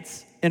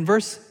culminates in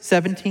verse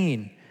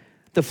 17.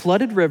 The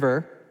flooded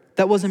river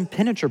that was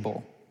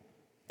impenetrable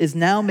is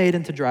now made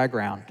into dry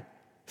ground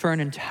for an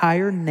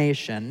entire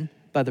nation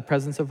by the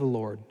presence of the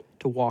Lord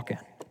to walk in.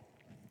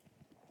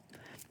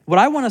 What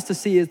I want us to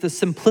see is the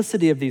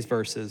simplicity of these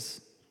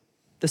verses,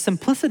 the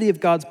simplicity of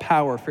God's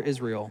power for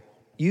Israel,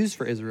 used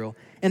for Israel,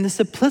 and the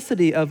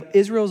simplicity of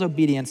Israel's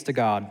obedience to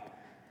God.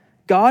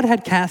 God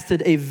had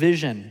casted a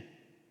vision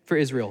for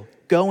Israel,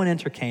 go and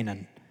enter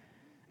Canaan.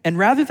 And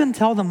rather than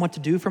tell them what to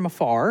do from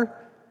afar,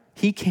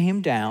 he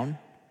came down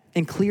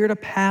and cleared a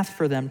path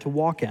for them to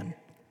walk in.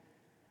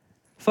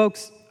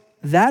 Folks,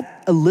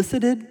 that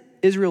elicited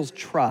Israel's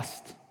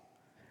trust.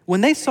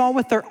 When they saw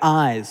with their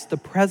eyes the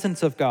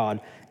presence of God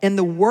and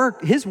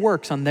his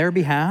works on their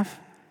behalf,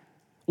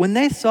 when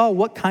they saw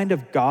what kind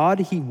of God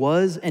he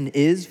was and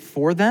is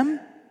for them,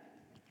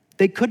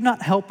 they could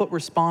not help but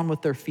respond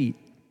with their feet.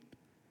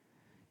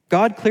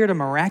 God cleared a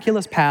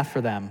miraculous path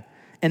for them,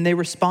 and they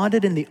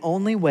responded in the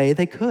only way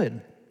they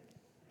could.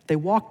 They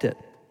walked it.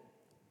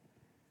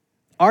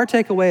 Our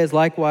takeaway is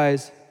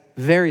likewise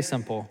very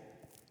simple.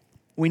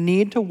 We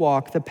need to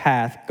walk the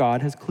path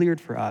God has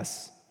cleared for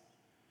us.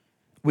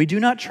 We do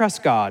not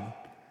trust God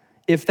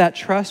if that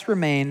trust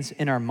remains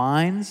in our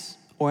minds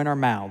or in our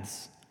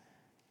mouths.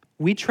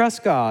 We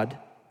trust God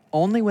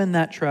only when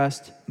that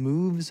trust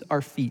moves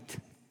our feet.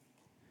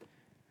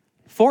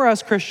 For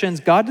us Christians,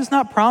 God does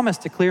not promise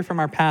to clear from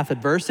our path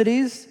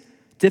adversities,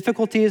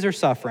 difficulties, or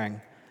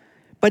suffering,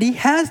 but he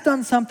has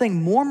done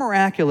something more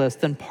miraculous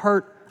than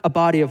part a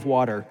body of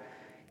water.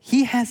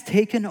 He has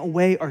taken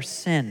away our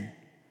sin,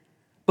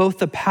 both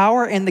the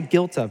power and the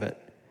guilt of it.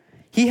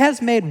 He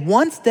has made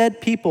once dead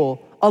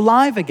people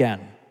alive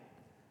again.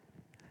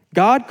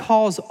 God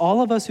calls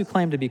all of us who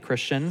claim to be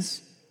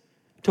Christians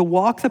to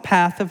walk the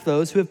path of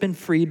those who have been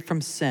freed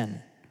from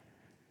sin.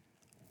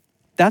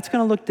 That's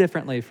going to look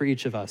differently for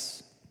each of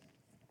us.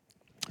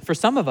 For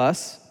some of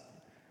us,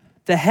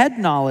 the head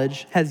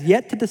knowledge has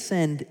yet to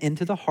descend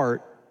into the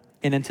heart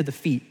and into the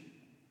feet.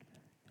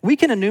 We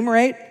can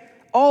enumerate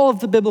all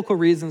of the biblical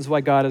reasons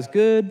why God is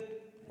good,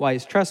 why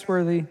he's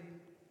trustworthy.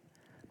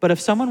 But if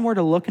someone were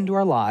to look into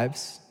our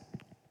lives,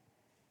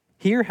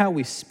 hear how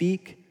we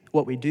speak,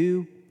 what we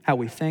do, how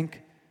we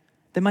think,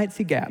 they might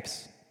see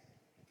gaps.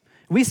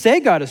 We say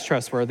God is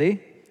trustworthy,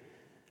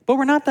 but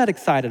we're not that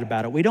excited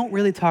about it. We don't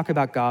really talk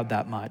about God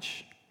that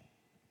much.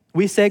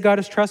 We say God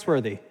is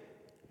trustworthy,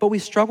 but we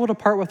struggle to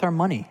part with our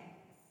money.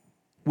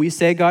 We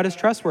say God is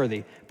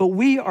trustworthy, but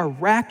we are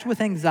racked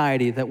with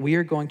anxiety that we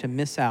are going to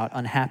miss out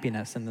on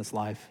happiness in this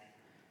life.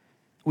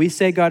 We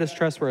say God is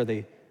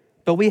trustworthy,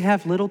 but we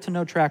have little to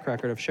no track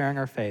record of sharing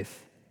our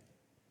faith.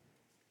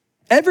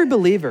 Every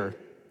believer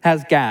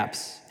has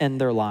gaps in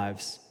their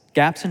lives,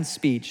 gaps in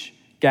speech,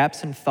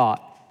 gaps in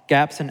thought,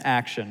 gaps in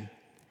action.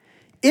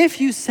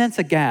 If you sense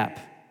a gap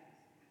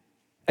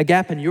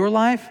in your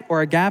life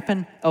or a gap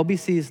in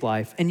LBC's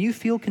life, and you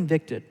feel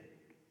convicted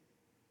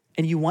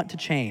and you want to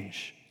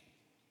change,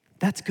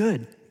 that's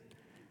good.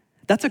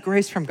 That's a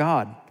grace from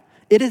God.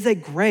 It is a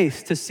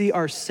grace to see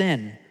our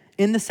sin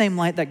in the same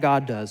light that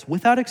God does,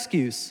 without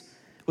excuse,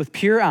 with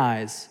pure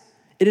eyes.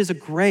 It is a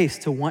grace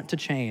to want to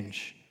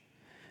change.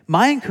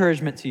 My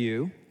encouragement to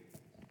you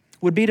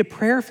would be to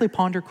prayerfully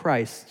ponder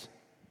Christ.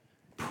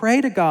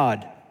 Pray to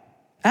God.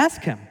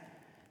 Ask him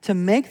to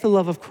make the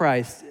love of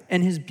Christ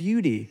and his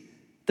beauty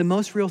the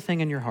most real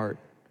thing in your heart.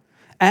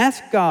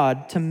 Ask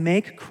God to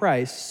make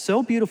Christ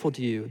so beautiful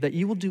to you that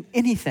you will do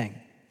anything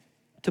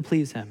to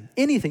please him.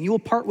 Anything. You will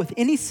part with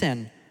any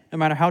sin, no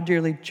matter how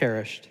dearly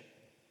cherished.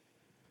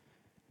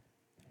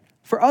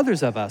 For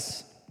others of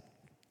us,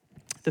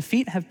 the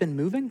feet have been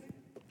moving,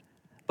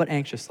 but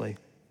anxiously.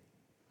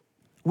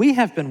 We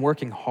have been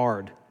working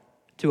hard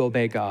to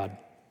obey God.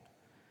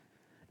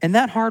 And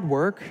that hard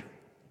work,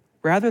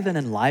 rather than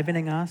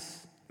enlivening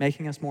us,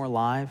 making us more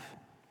alive,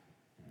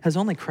 has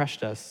only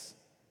crushed us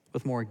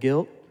with more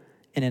guilt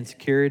and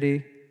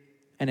insecurity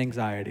and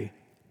anxiety.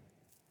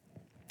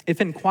 If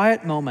in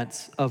quiet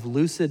moments of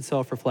lucid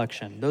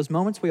self-reflection, those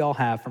moments we all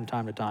have from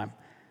time to time,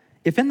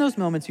 if in those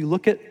moments you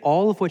look at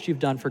all of what you've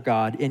done for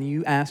God and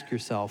you ask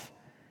yourself,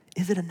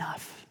 is it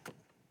enough?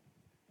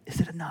 Is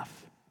it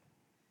enough?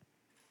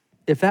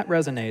 If that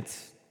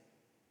resonates,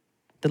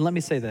 then let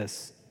me say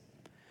this.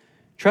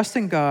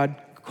 Trusting God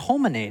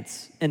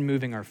culminates in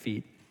moving our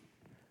feet,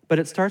 but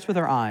it starts with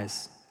our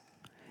eyes.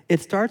 It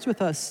starts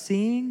with us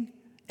seeing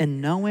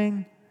and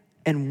knowing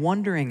and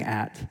wondering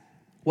at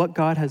what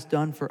God has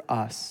done for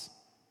us.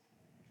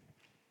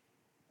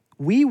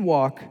 We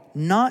walk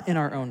not in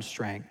our own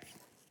strength,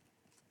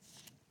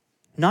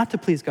 not to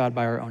please God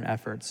by our own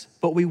efforts,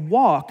 but we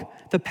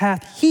walk the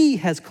path he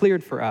has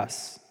cleared for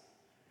us.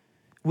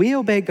 We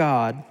obey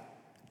God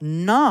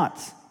we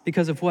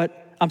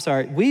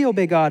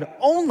obey God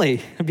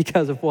only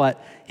because of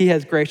what he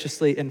has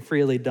graciously and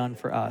freely done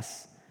for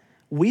us.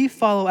 We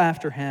follow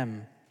after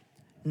him,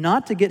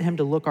 not to get him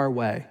to look our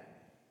way.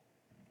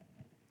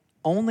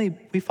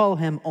 We follow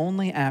him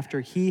only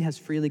after he has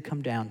freely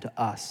come down to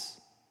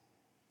us.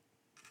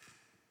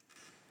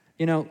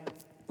 You know,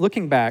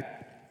 looking back,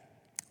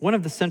 one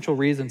of the central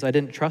reasons I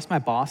didn't trust my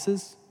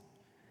bosses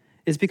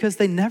is because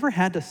they never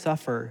had to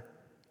suffer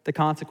the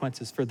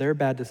consequences for their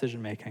bad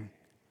decision-making.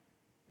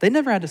 They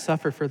never had to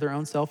suffer for their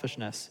own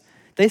selfishness.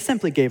 They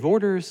simply gave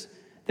orders,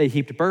 They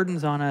heaped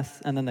burdens on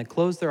us, and then they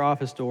closed their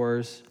office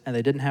doors, and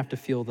they didn't have to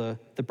feel the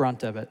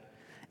brunt of it.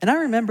 And I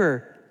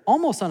remember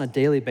almost on a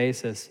daily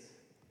basis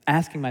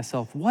asking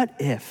myself, what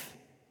if?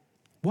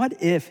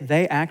 What if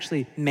they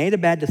actually made a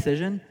bad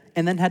decision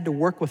and then had to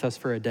work with us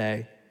for a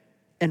day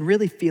and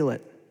really feel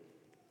it?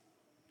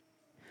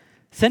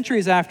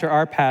 Centuries after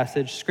our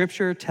passage,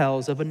 Scripture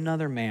tells of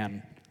another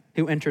man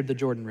who entered the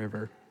Jordan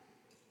River.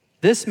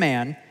 This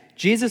man,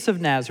 Jesus of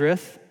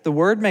Nazareth, the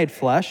Word made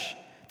flesh,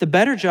 the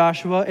better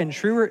Joshua and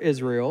truer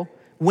Israel,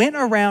 went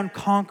around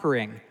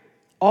conquering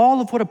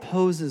all of what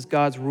opposes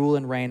God's rule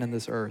and reign in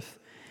this earth.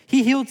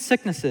 He healed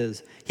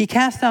sicknesses. He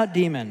cast out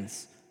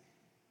demons.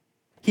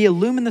 He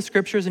illumined the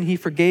Scriptures and he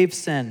forgave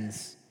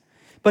sins.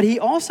 But he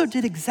also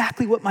did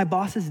exactly what my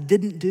bosses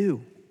didn't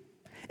do.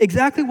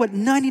 Exactly what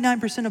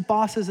 99% of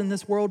bosses in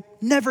this world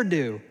never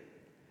do.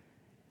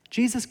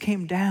 Jesus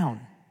came down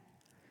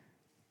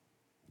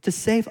to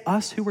save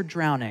us who were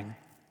drowning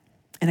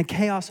in a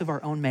chaos of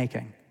our own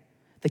making.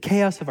 The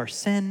chaos of our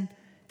sin,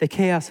 the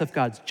chaos of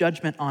God's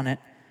judgment on it.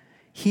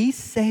 He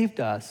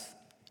saved us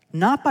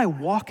not by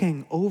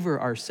walking over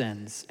our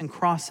sins and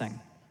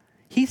crossing.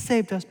 He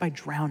saved us by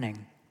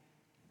drowning.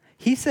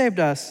 He saved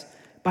us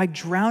by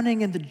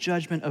drowning in the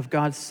judgment of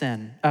God's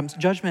sin,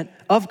 judgment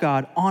of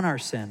God on our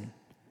sin.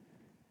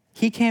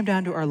 He came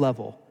down to our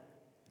level,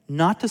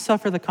 not to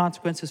suffer the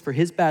consequences for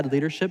his bad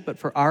leadership, but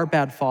for our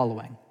bad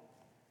following.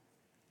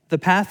 The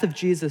path of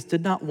Jesus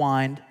did not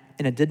wind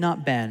and it did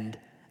not bend.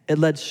 It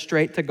led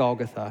straight to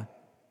Golgotha.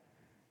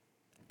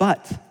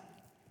 But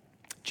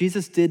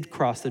Jesus did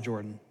cross the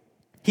Jordan.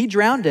 He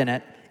drowned in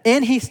it,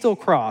 and he still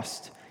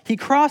crossed. He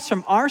crossed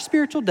from our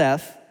spiritual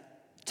death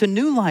to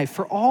new life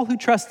for all who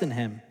trust in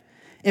him.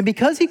 And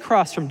because he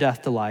crossed from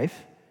death to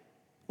life,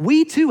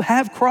 we too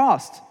have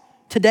crossed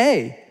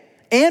today,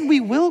 and we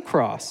will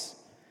cross.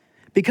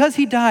 Because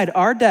he died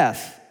our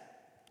death,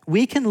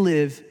 we can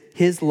live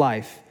his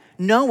life,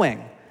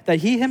 knowing that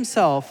he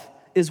himself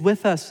is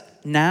with us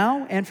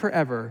now and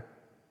forever,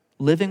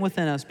 living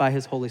within us by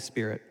his Holy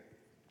Spirit.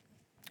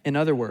 In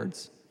other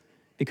words,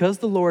 because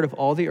the Lord of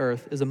all the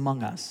earth is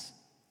among us,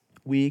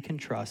 we can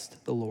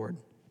trust the Lord.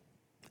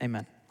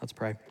 Amen. Let's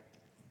pray.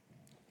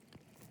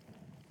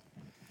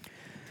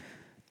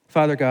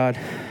 Father God,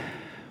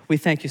 we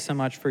thank you so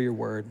much for your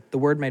word, the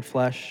Word made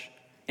flesh,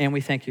 and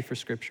we thank you for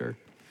Scripture.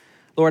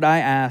 Lord, I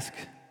ask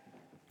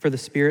for the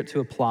Spirit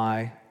to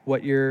apply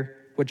what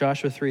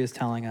Joshua 3 is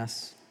telling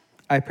us.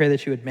 I pray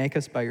that you would make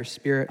us by your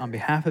Spirit on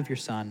behalf of your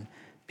Son,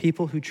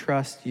 people who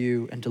trust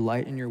you and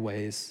delight in your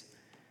ways.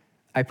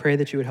 I pray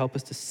that you would help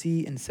us to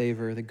see and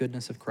savor the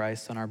goodness of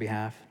Christ on our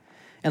behalf.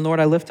 And Lord,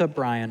 I lift up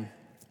Brian.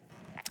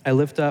 I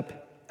lift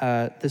up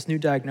this new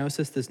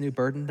diagnosis, this new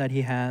burden that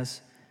he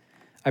has.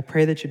 I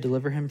pray that you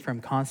deliver him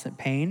from constant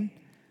pain.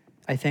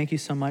 I thank you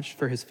so much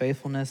for his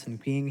faithfulness and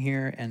being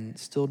here and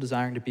still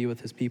desiring to be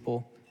with his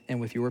people and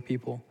with your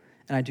people.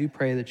 And I do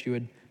pray that you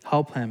would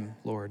help him,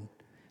 Lord,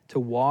 to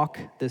walk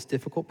this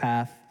difficult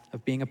path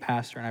of being a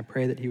pastor. And I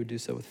pray that he would do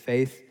so with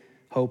faith,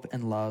 hope,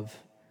 and love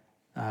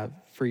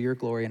for your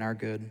glory and our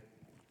good.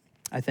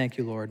 I thank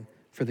you, Lord,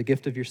 for the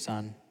gift of your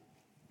Son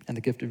and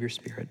the gift of your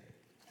Spirit.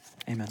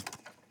 Amen.